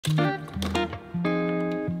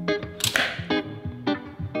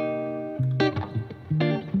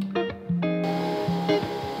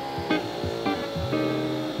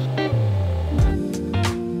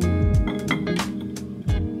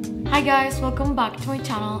Hi guys, welcome back to my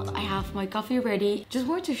channel. I have my coffee ready. Just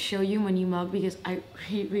wanted to show you my new mug because I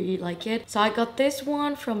really like it. So I got this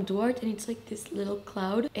one from Duarte and it's like this little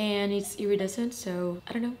cloud and it's iridescent, so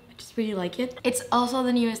I don't know, I just really like it. It's also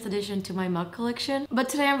the newest addition to my mug collection. But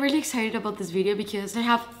today I'm really excited about this video because I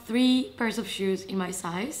have 3 pairs of shoes in my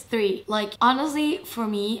size. 3. Like honestly, for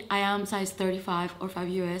me, I am size 35 or 5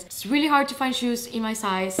 US. It's really hard to find shoes in my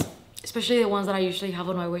size, especially the ones that I usually have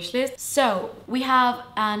on my wish list. So we have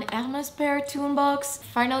an Hermès pair 2-in-box,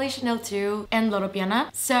 finally Chanel 2 and Loro Piana.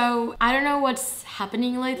 So I don't know what's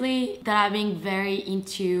happening lately that I've been very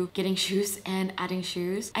into getting shoes and adding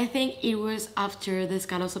shoes. I think it was after the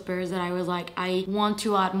Caovilla pairs that I was like, I want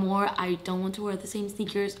to add more. I don't want to wear the same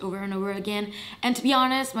sneakers over and over again. And to be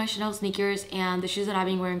honest, my Chanel sneakers and the shoes that I've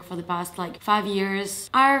been wearing for the past like 5 years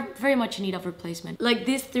are very much in need of replacement. Like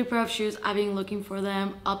these 3 pair of shoes, I've been looking for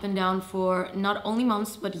them up and down for not only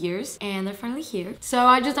months but years, and they're finally here. So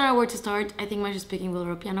I just don't know where to start. I think I'm just picking the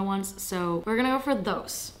Loro Piana ones, so we're gonna go for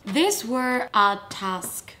those. These were a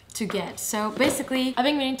task to get. So basically, I've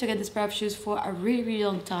been meaning to get this pair of shoes for a really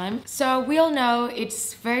long time. So we all know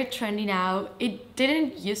it's very trendy now. It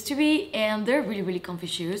didn't used to be, and they're really comfy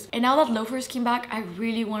shoes. And now that loafers came back, I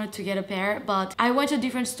really wanted to get a pair, but I went to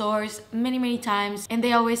different stores many times and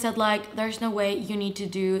they always said like, there's no way, you need to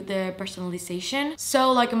do the personalization.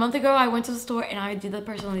 So like a month ago, I went to the store and I did the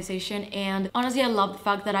personalization, and honestly, I love the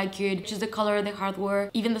fact that I could choose the color, the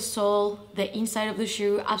hardware, even the sole, the inside of the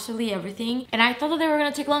shoe, absolutely everything. And I thought that they were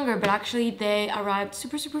gonna take longer, but actually they arrived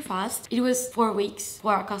super fast. It was 4 weeks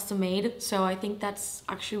for a custom made, so I think that's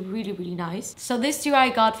actually really nice. So these 2 I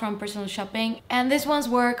got from personal shopping, and these ones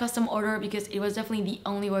were custom order because it was definitely the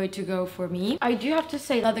only way to go for me. I do have to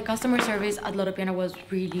say that the customer service at Loro Piana was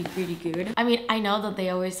really good. I mean, I know that they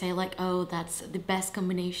always say like, oh, that's the best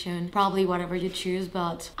combination, probably whatever you choose,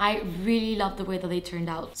 but I really love the way that they turned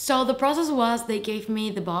out. So the process was, they gave me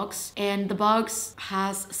the box, and the box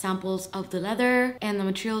has samples of the leather and the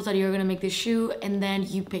materials that you're gonna make the shoe, and then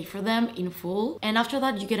you pay for them in full. And after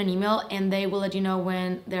that, you get an email and they will let you know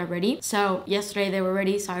when they're ready. So yesterday they were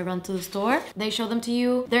ready, so I ran to the store. They show them to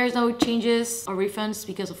you. There's no changes or refunds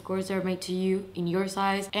because of course they're made to you in your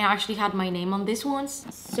size. And I actually had my name on these ones.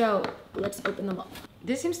 So let's open them up.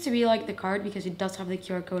 This seems to be like the card because it does have the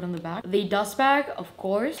QR code on the back. The dust bag, of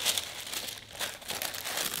course.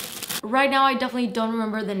 Right now, I definitely don't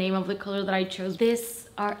remember the name of the color that I chose. These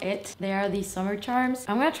are it. They are the summer charms.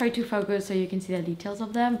 I'm gonna try to focus so you can see the details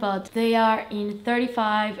of them, but they are in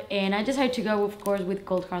 35, and I decided to go, of course, with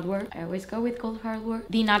gold hardware. I always go with gold hardware.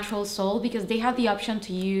 The natural sole, because they have the option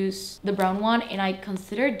to use the brown one, and I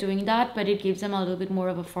considered doing that, but it gives them a little bit more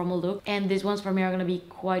of a formal look. And these ones for me are gonna be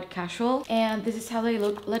quite casual. And this is how they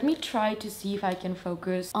look. Let me try to see if I can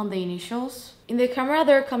focus on the initials. In the camera,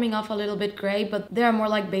 they're coming off a little bit gray, but they are more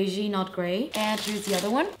like beigey, not gray. And here's the other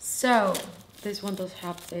one. So this one does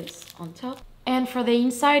have this on top. And for the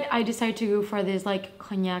inside, I decided to go for this like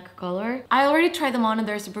cognac color. I already tried them on and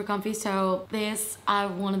they're super comfy, so this, I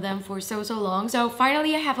wanted them for so long. So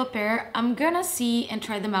finally I have a pair. I'm gonna see and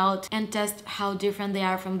try them out and test how different they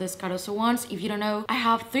are from the Caovilla ones. If you don't know, I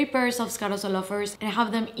have 3 pairs of Caovilla loafers, and I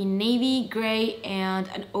have them in navy, gray, and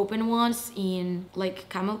an open ones in like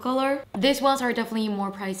camel color. These ones are definitely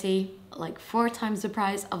more pricey, like 4 times the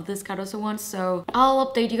price of the Caovilla ones. So I'll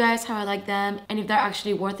update you guys how I like them and if they're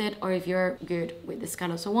actually worth it, or if you're good with the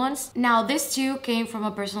Caovilla ones. Now these 2 came from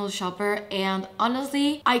a personal shopper, and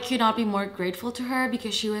honestly, I could not be more grateful to her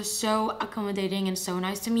because she was so accommodating and so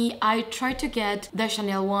nice to me. I tried to get the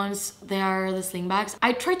Chanel ones. They are the sling bags.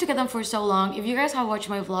 I tried to get them for so long. If you guys have watched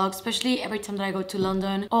my vlogs, especially every time that I go to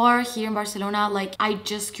London or here in Barcelona, like I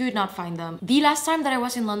just could not find them. The last time that I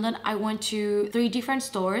was in London, I went to 3 different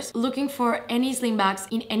stores looking for any sling bags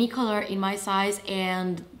in any color in my size,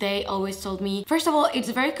 and they always told me, first of all, it's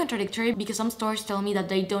very contradictory because some stores tell me that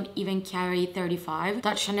they don't even carry 35,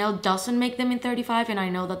 that Chanel doesn't make them in 35, and I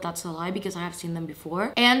know that that's a lie because I have seen them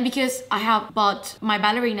before, and because I have bought my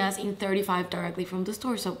ballerinas in 35 directly from the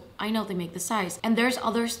store, so I know they make the size. And there's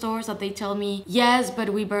other stores that they tell me, yes, but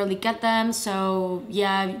we barely get them, so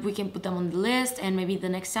yeah, we can put them on the list and maybe the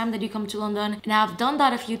next time that you come to London. And I've done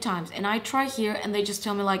that a few times, and I try here and they just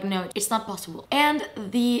tell me like, no, it's not possible. And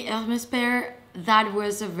the Hermès pair, that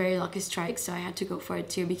was a very lucky strike, so I had to go for it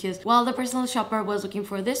too, because while the personal shopper was looking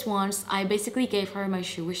for this ones, I basically gave her my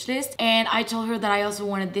shoe wish list and I told her that I also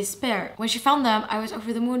wanted this pair. When she found them, I was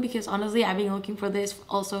over the moon because honestly I've been looking for this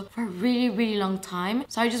also for a really long time.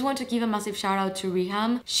 So I just want to give a massive shout out to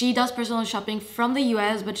Reham. She does personal shopping from the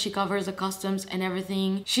US, but she covers the customs and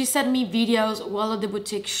everything. She sent me videos while at the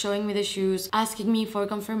boutique showing me the shoes, asking me for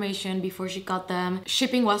confirmation before she got them.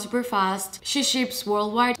 Shipping was super fast. She ships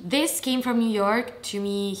worldwide. This came from New York to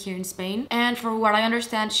me here in Spain, and for what I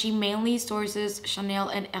understand, she mainly sources Chanel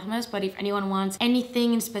and Hermès, but if anyone wants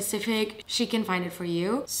anything in specific, she can find it for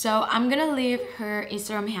you. So I'm gonna leave her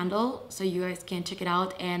Instagram handle so you guys can check it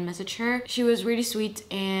out and message her. She was really sweet,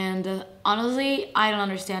 and honestly, I don't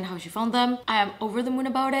understand how she found them. I am over the moon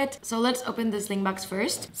about it. So let's open the sling bags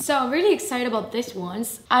first. So I'm really excited about these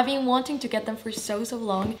ones. I've been wanting to get them for so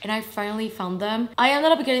long, and I finally found them. I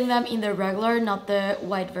ended up getting them in the regular, not the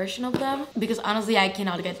white version of them, because honestly I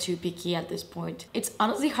cannot get too picky at this point. It's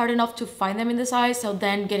honestly hard enough to find them in the size, so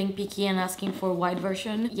then getting picky and asking for a white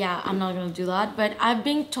version, yeah, I'm not gonna do that. But I've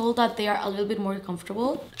been told that they are a little bit more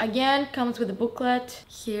comfortable. Again, comes with a booklet.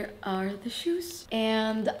 Here are the shoes,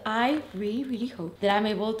 and I really hope that I'm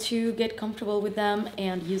able to get comfortable with them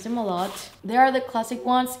and use them a lot. They are the classic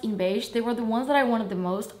ones in beige. They were the ones that I wanted the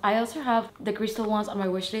most. I also have the crystal ones on my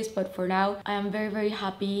wish list, but for now I am very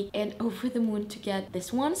happy and over the moon to get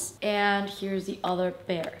these ones. And here's the other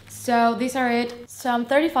pair. So these are it. So I'm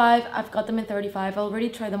 35. I've got them in 35. I already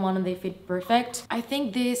tried them on and they fit perfect. I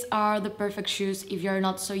think these are the perfect shoes if you're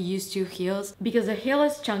not so used to heels, because the heel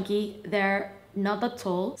is chunky. They're not that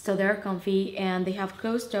tall, so they're comfy, and they have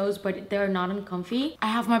closed toes, but they're not uncomfy. I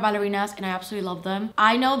have my ballerinas and I absolutely love them.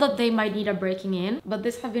 I know that they might need a breaking in, but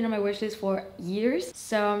these have been on my wish list for years,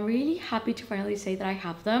 so I'm really happy to finally say that I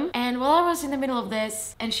have them. And while I was in the middle of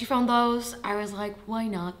this and she found those, I was like, why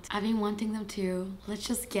not? I've been wanting them too. Let's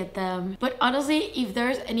just get them. But honestly, if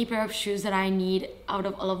there's any pair of shoes that I need out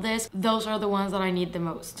of all of this, those are the ones that I need the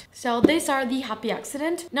most. So these are the happy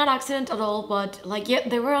accident. Not accident at all, but like, yeah,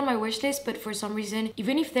 they were on my wish list, but for some reason,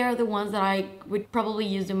 even if they're the ones that I would probably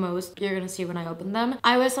use the most, you're gonna see when I open them,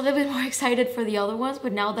 I was a little bit more excited for the other ones.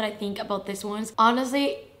 But now that I think about these ones,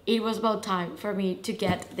 honestly, it was about time for me to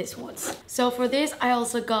get these ones. So for this, I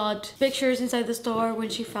also got pictures inside the store when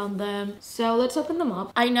she found them. So let's open them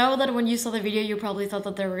up. I know that when you saw the video, you probably thought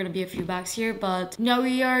that there were gonna be a few bags here, but no,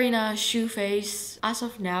 we are in a shoe phase as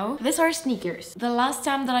of now. These are sneakers. The last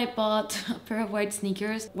time that I bought a pair of white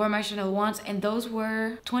sneakers were my Chanel ones, and those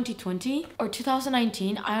were 2020 or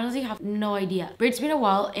 2019. I honestly have no idea, but it's been a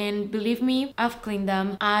while, and believe me, I've cleaned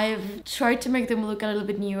them. I've tried to make them look a little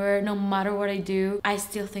bit newer. No matter what I do, I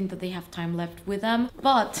still think that they have time left with them.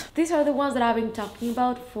 But these are the ones that I've been talking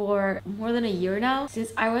about for more than a year now,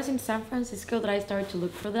 since I was in San Francisco that I started to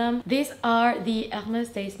look for them. These are the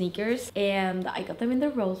Hermès Day sneakers, and I got them in the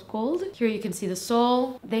rose gold. Here you can see the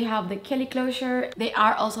sole. They have the Kelly closure. They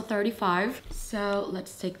are also 35. So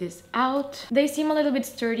let's take this out. They seem a little bit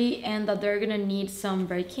sturdy and that they're gonna need some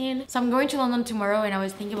break-in. So I'm going to London tomorrow, and I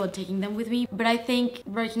was thinking about taking them with me, but I think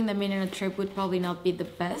breaking them in a trip would probably not be the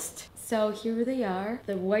best. So here they are,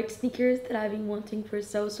 the white sneakers that I've been wanting for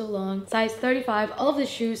so long. Size 35. All of the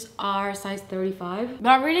shoes are size 35. But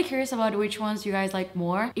I'm really curious about which ones you guys like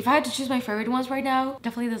more. If I had to choose my favorite ones right now,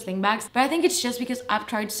 definitely the sling bags. But I think it's just because I've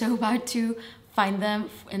tried so bad to find them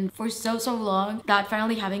and for so long that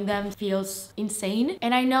finally having them feels insane.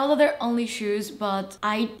 And I know that they're only shoes, but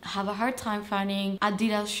I have a hard time finding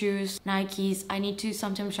Adidas shoes, Nikes. I need to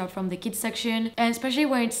sometimes shop from the kids section, and especially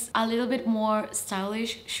when it's a little bit more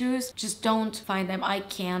stylish shoes, just don't find them. I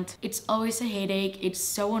can't. It's always a headache. It's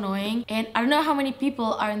so annoying, and I don't know how many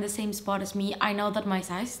people are in the same spot as me. I know that my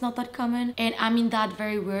size is not that common, and I'm in that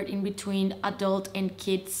very weird in between adult and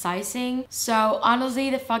kid sizing. So honestly,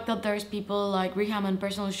 the fact that there's people like Reham and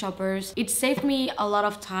personal shoppers, it saved me a lot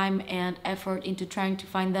of time and effort into trying to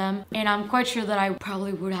find them, and I'm quite sure that I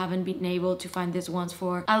probably would haven't been able to find these ones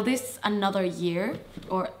for at least another year,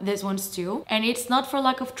 or these ones too. And it's not for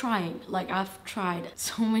lack of trying. Like, I've tried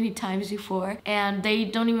so many times before and they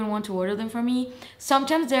don't even want to order them for me.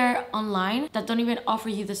 Sometimes they're online that don't even offer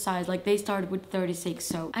you the size, like they start with 36.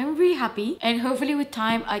 So I'm really happy, and hopefully with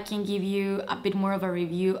time I can give you a bit more of a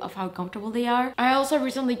review of how comfortable they are. I also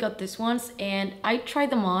recently got these ones, and and I tried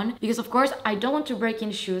them on because of course I don't want to break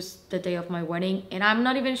in shoes the day of my wedding, and I'm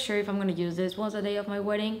not even sure if I'm gonna use this ones the day of my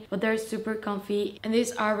wedding, but they're super comfy, and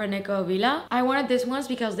these are Rene Caovilla. I wanted these ones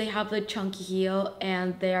because they have the chunky heel and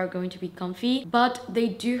they are going to be comfy, but they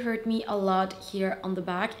do hurt me a lot here on the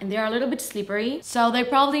back and they are a little bit slippery, so they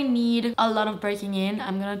probably need a lot of breaking in.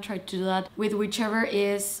 I'm gonna try to do that with whichever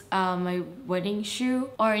is my wedding shoe,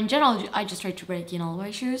 or in general I just try to break in all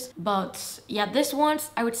my shoes. But yeah, these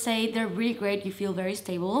ones I would say they're really great. You feel very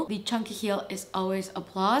stable. The chunky heel is always a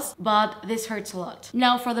plus, but this hurts a lot.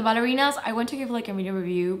 Now for the Ballerinas, I want to give like a mini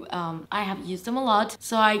review. I have used them a lot,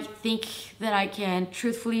 so I think that I can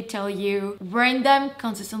truthfully tell you, wearing them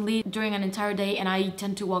consistently during an entire day, and I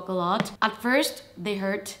tend to walk a lot. At first they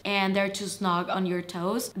hurt and they're too snug on your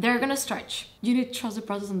toes. They're gonna stretch. You need to trust the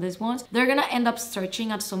process on these ones. They're gonna end up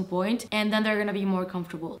stretching at some point and then they're gonna be more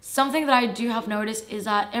comfortable. Something that I do have noticed is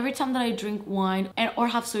that every time that I drink wine or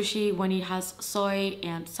have sushi when it has soy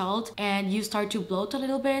and salt and you start to bloat a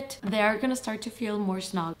little bit, they're gonna start to feel more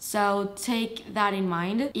snug. So take that in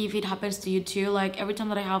mind if it happens to you too. Like every time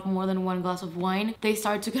that I have more than one glass of wine, they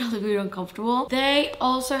start to get a little bit uncomfortable. They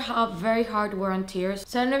also have very hard wear and tears.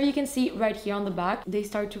 So I don't know if you can see right here on the back, they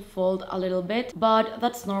start to fold a little bit, but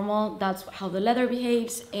that's normal. That's how the leather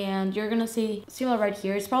behaves, and you're gonna see similar right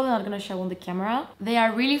here. It's probably not gonna show on the camera. They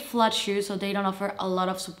are really flat shoes, so they don't offer a lot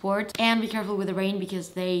of support, and be careful with the rain because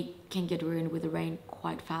they can get ruined with the rain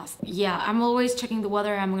quite fast. Yeah, I'm always checking the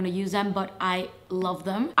weather. I'm gonna use them, but I love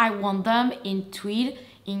them. I want them in tweed,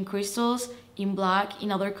 in crystals, in black,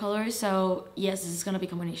 in other colors. So yes, this is gonna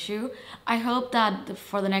become an issue. I hope that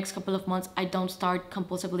for the next couple of months I don't start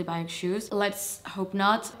compulsively buying shoes. Let's hope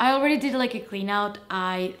not. I already did like a clean out.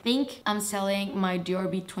 I think I'm selling my Dior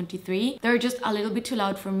B23. They're just a little bit too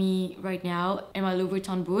loud for me right now, and my Louis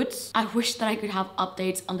Vuitton boots. I wish that I could have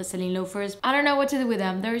updates on the Celine loafers. I don't know what to do with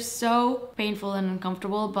them. They're so painful and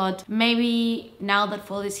uncomfortable, but maybe now that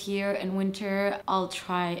fall is here and winter, I'll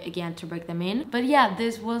try again to break them in. But yeah,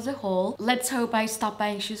 this was a haul. Let's hope I stop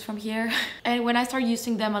buying shoes from here. And when I start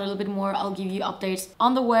using them a little bit more, I'll give you updates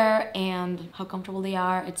on the wear and how comfortable they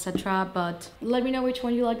are, etc. But let me know which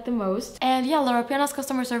one you like the most. And yeah, Loro Piana's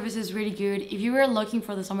customer service is really good. If you were looking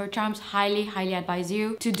for the summer charms, highly advise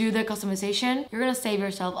you to do the customization. You're gonna save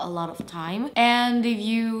yourself a lot of time. And if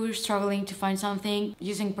you're struggling to find something,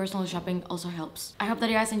 using personal shopping also helps. I hope that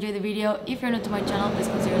you guys enjoyed the video. If you're new to my channel, please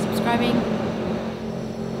consider subscribing.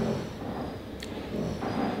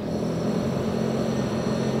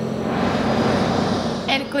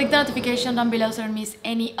 And click the notification down below so you don't miss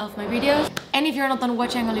any of my videos. And if you're not done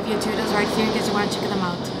watching, I'll leave you tutorials right here in case you want to check them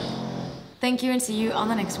out. Thank you and see you on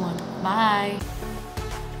the next one. Bye!